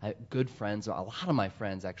had good friends. A lot of my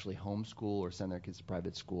friends actually homeschool or send their kids to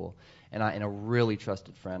private school, and a really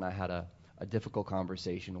trusted friend I had a difficult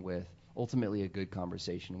conversation with, ultimately a good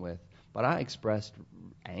conversation with. But I expressed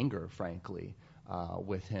anger, frankly,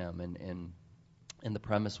 with him, and the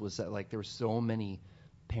premise was that like there were so many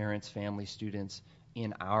parents, families, students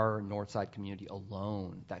in our Northside community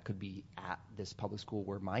alone that could be at this public school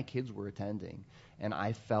where my kids were attending, and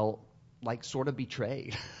I felt like sort of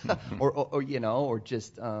betrayed, or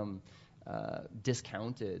just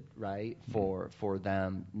discounted, right, for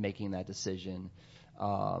them making that decision.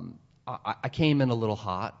 I came in a little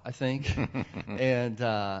hot, I think, and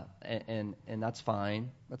that's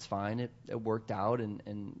fine. That's fine. It worked out,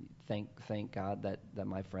 and thank God that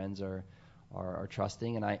my friends are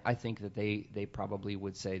trusting, and I think that they probably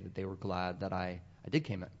would say that they were glad that I did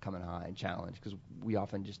come in high and challenge, because we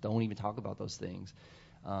often just don't even talk about those things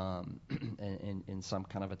in some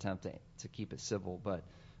kind of attempt to keep it civil. But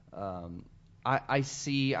I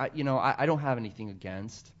see, I don't have anything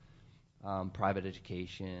against private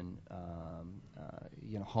education,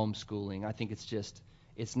 homeschooling. I think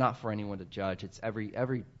it's not for anyone to judge. It's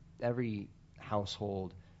every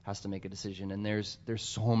household has to make a decision, and there's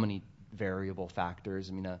so many variable factors.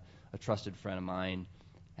 I mean, a trusted friend of mine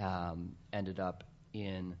ended up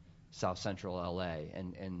in South Central LA,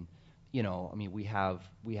 and we have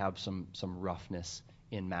some roughness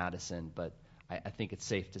in Madison, but I think it's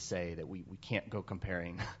safe to say that we can't go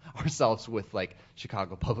comparing ourselves with like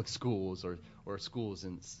Chicago public schools or schools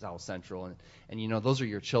in South Central, and those are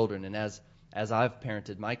your children. And as I've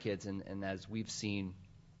parented my kids, and as we've seen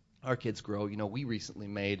our kids grow, we recently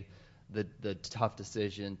made the tough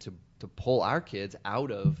decision to pull our kids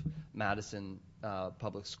out of Madison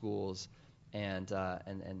public schools and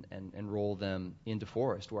enroll them into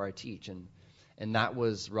Forest, where I teach. And that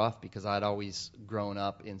was rough because I'd always grown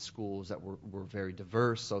up in schools that were very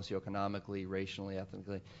diverse socioeconomically, racially,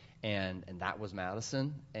 ethnically, and that was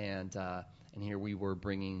Madison. And here we were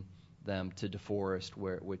bringing them to DeForest,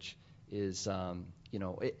 which is,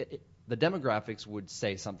 the demographics would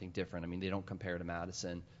say something different. I mean, they don't compare to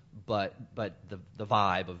Madison, but the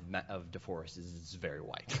vibe of DeForest is very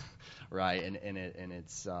white, right? And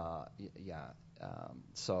it's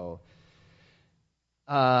so.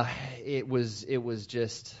 It was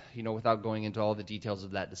just, without going into all the details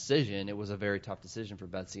of that decision, it was a very tough decision for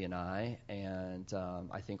Betsy and I, and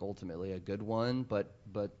I think ultimately a good one, but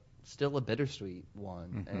still a bittersweet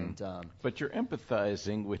one. Mm-hmm. And but you're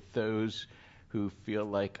empathizing with those who feel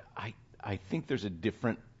like I think there's a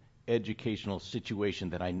different educational situation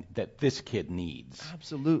that this kid needs.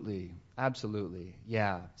 Absolutely,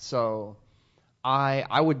 yeah. So I'm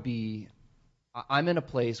in a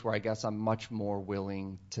place where I guess I'm much more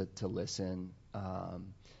willing to listen,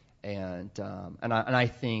 and I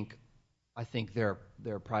think there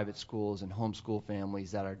are private schools and homeschool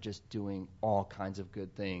families that are just doing all kinds of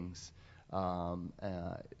good things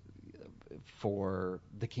for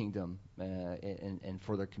the kingdom and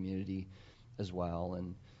for their community as well.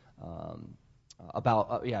 And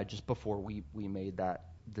just before we made that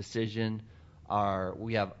decision.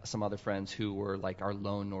 We have some other friends who were like our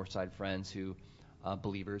lone Northside friends who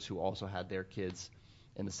believers who also had their kids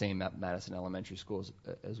in the same Madison Elementary schools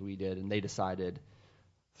as we did, and they decided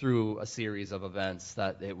through a series of events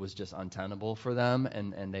that it was just untenable for them,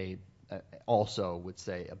 and they also would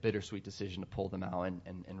say a bittersweet decision to pull them out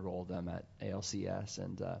and enroll them at ALCS,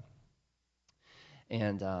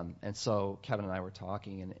 and so Kevin and I were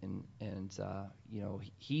talking, and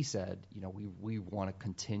he said, we want to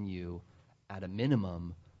continue at a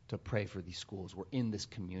minimum to pray for these schools. We're in this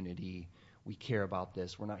community. We care about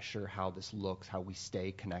this. We're not sure how this looks, how we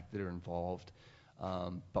stay connected or involved,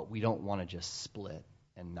 but we don't want to just split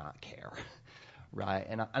and not care, right?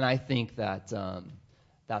 And I think that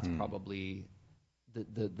that's probably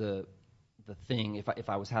the thing. If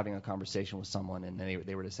I was having a conversation with someone and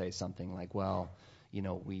they were to say something like, well, we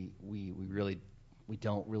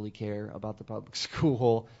don't really care about the public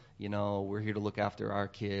school. We're here to look after our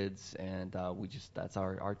kids, and that's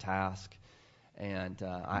our task. And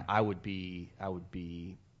I would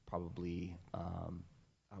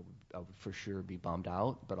for sure be bummed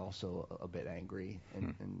out, but also a bit angry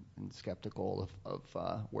and skeptical of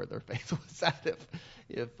where their faith was at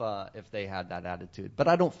if they had that attitude. But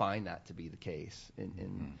I don't find that to be the case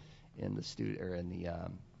in the student or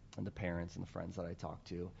in the parents and the friends that I talk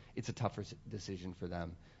to. It's a tougher decision for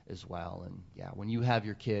them as well. And yeah, when you have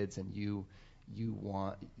your kids and you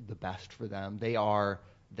want the best for them, they are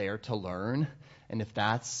there to learn. And if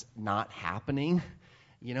that's not happening,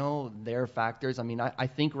 there are factors. I mean, I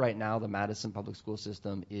think right now the Madison public school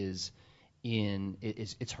system it's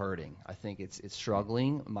hurting. I think it's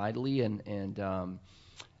struggling mightily, and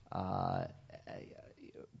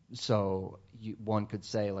so one could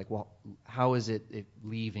say, like, well, how is it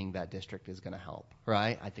leaving that district is going to help,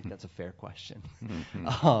 right? I think that's a fair question.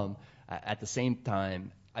 Mm-hmm. At the same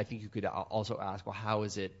time, I think you could also ask, well, how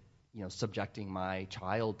is it, subjecting my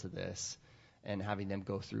child to this and having them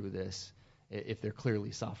go through this? If they're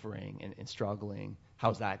clearly suffering and struggling,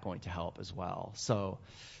 how's that going to help as well? So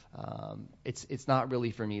it's not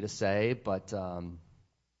really for me to say, but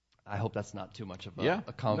I hope that's not too much of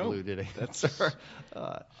a convoluted answer.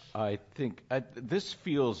 I think this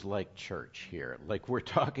feels like church here. Like we're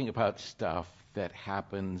talking about stuff that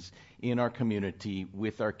happens in our community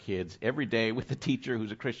with our kids every day, with a teacher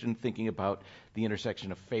who's a Christian thinking about the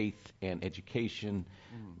intersection of faith and education.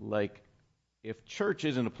 Like, if church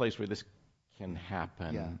isn't a place where this can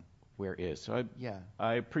happen, where is? So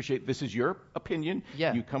I appreciate this is your opinion.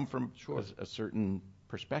 Yeah. You come from a certain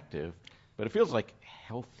perspective, but it feels like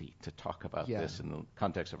healthy to talk about this in the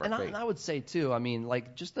context of our faith. And I would say, too, I mean,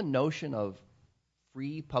 like, just the notion of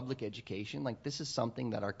free public education, like, this is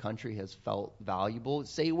something that our country has felt valuable.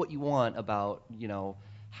 Say what you want about,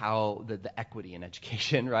 how the equity in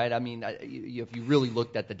education, right? I mean, if you really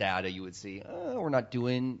looked at the data, you would see we're not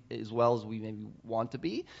doing as well as we maybe want to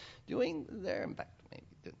be doing there. In fact, maybe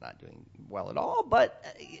not doing well at all. But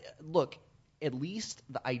look, at least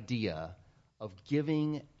the idea of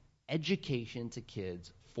giving education to kids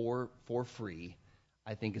for free,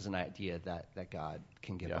 I think, is an idea that God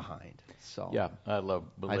can get behind. So I love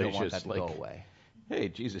Belaysius. I don't want that to go away. Hey,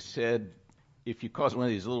 Jesus said, if you cause one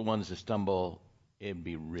of these little ones to stumble, it'd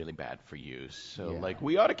be really bad for you. So,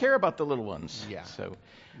 we ought to care about the little ones. Yeah. So,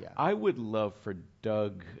 I would love for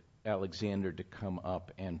Doug Alexander to come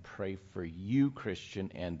up and pray for you,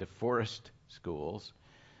 Christian, and DeForest schools.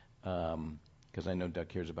 because I know Doug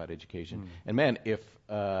cares about education. And man, if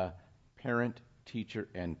parent, teacher,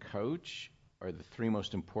 and coach are the three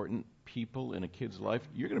most important people in a kid's life,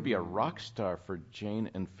 you're going to be a rock star for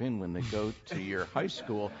Jane and Finn when they go to your high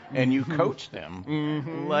school and you coach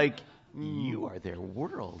them. Like, you are their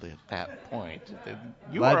world at that point.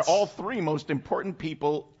 You are all three most important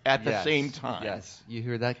people at the same time. Yes. You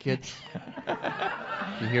hear that, kids?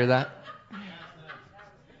 You hear that?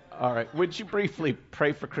 All right. Would you briefly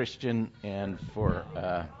pray for Christian and for...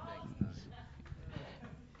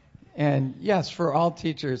 And yes, for all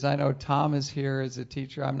teachers. I know Tom is here as a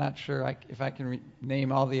teacher. I'm not sure if I can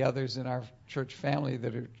name all the others in our church family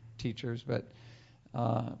that are teachers, but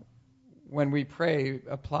when we pray,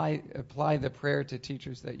 apply the prayer to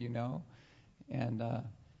teachers that you know and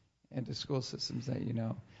to school systems that you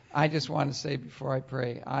know. I just want to say before I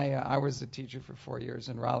pray, I was a teacher for 4 years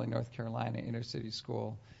in Raleigh, North Carolina, inner city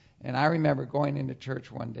school. And I remember going into church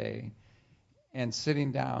one day and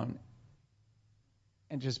sitting down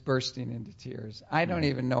and just bursting into tears. I don't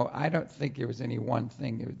even know. I don't think there was any one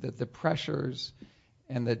thing. The pressures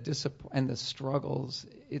and the struggles.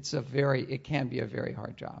 It can be a very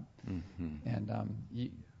hard job. Mm-hmm.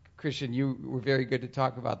 And Christian, you were very good to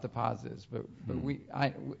talk about the positives, but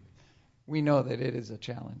we know that it is a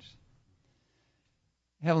challenge.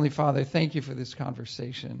 Heavenly Father, thank you for this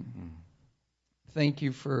conversation. Mm-hmm. Thank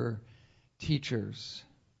you for teachers.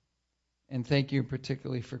 And thank you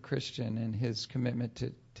particularly for Christian and his commitment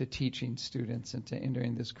to teaching students and to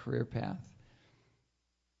entering this career path.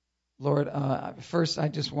 Lord, first I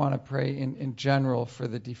just want to pray in general for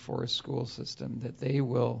the DeForest school system, that they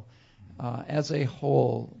will, as a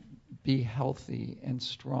whole, be healthy and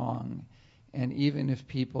strong. And even if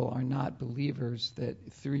people are not believers,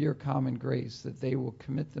 that through your common grace, that they will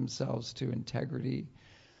commit themselves to integrity,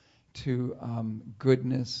 to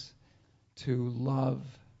goodness, to love,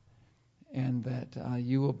 and that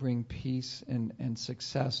you will bring peace and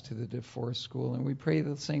success to the DeForest school. And we pray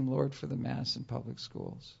the same, Lord, for the Mass and public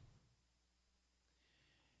schools.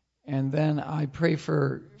 And then I pray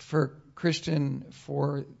for Christian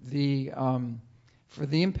for the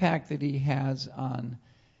impact that he has on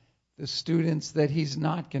the students that he's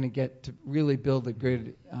not going to get to really build a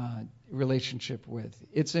good relationship with.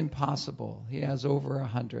 It's impossible. He has over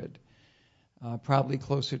 100, probably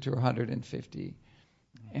closer to 150.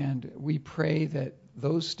 And we pray that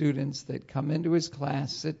those students that come into his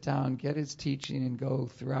class, sit down, get his teaching, and go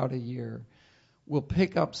throughout a year will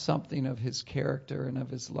pick up something of his character and of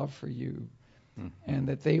his love for you, and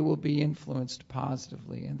that they will be influenced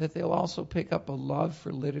positively, and that they'll also pick up a love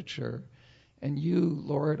for literature. And you,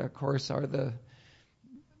 Lord, of course, are the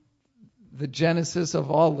genesis of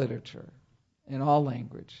all literature and all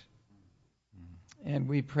language. And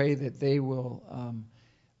we pray that they will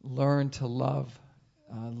learn to love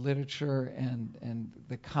literature and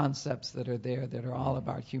the concepts that are there that are all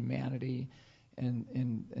about humanity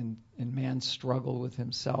and man's struggle with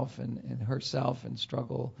himself and herself and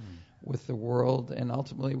struggle with the world and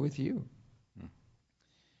ultimately with you.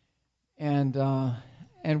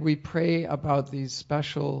 And we pray about these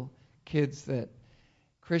special kids that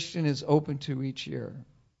Christian is open to each year.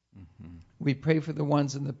 Mm-hmm. We pray for the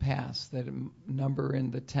ones in the past that number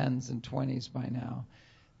in the 10s and 20s by now,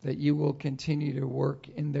 that you will continue to work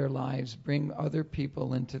in their lives, bring other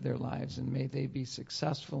people into their lives, and may they be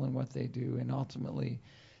successful in what they do and ultimately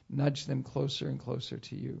nudge them closer and closer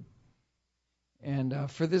to you. And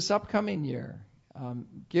for this upcoming year,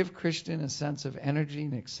 give Christian a sense of energy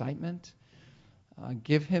and excitement.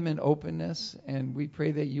 Give him an openness, and we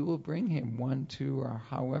pray that you will bring him 1, 2, or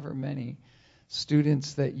however many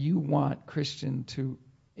students that you want Christian to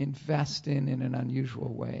invest in an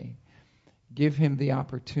unusual way. Give him the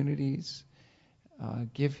opportunities.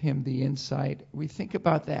 Give him the insight. We think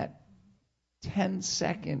about that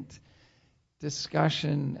 10-second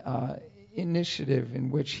discussion initiative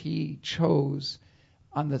in which he chose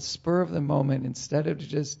on the spur of the moment, instead of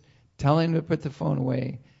just telling him to put the phone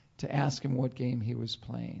away, to ask him what game he was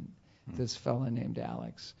playing, this fella named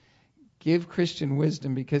Alex. Give Christian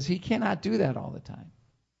wisdom, because he cannot do that all the time.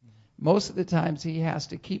 Most of the times he has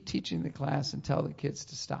to keep teaching the class and tell the kids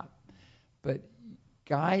to stop. But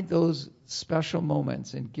guide those special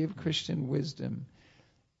moments and give Christian wisdom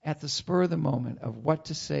at the spur of the moment of what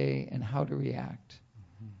to say and how to react.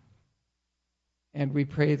 Mm-hmm. And we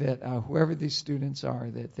pray that whoever these students are,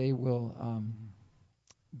 that they will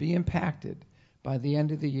be impacted by the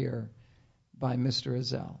end of the year by Mr.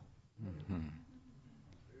 Azell. Mm-hmm.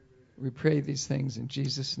 We pray these things in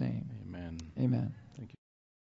Jesus' name. Amen. Amen.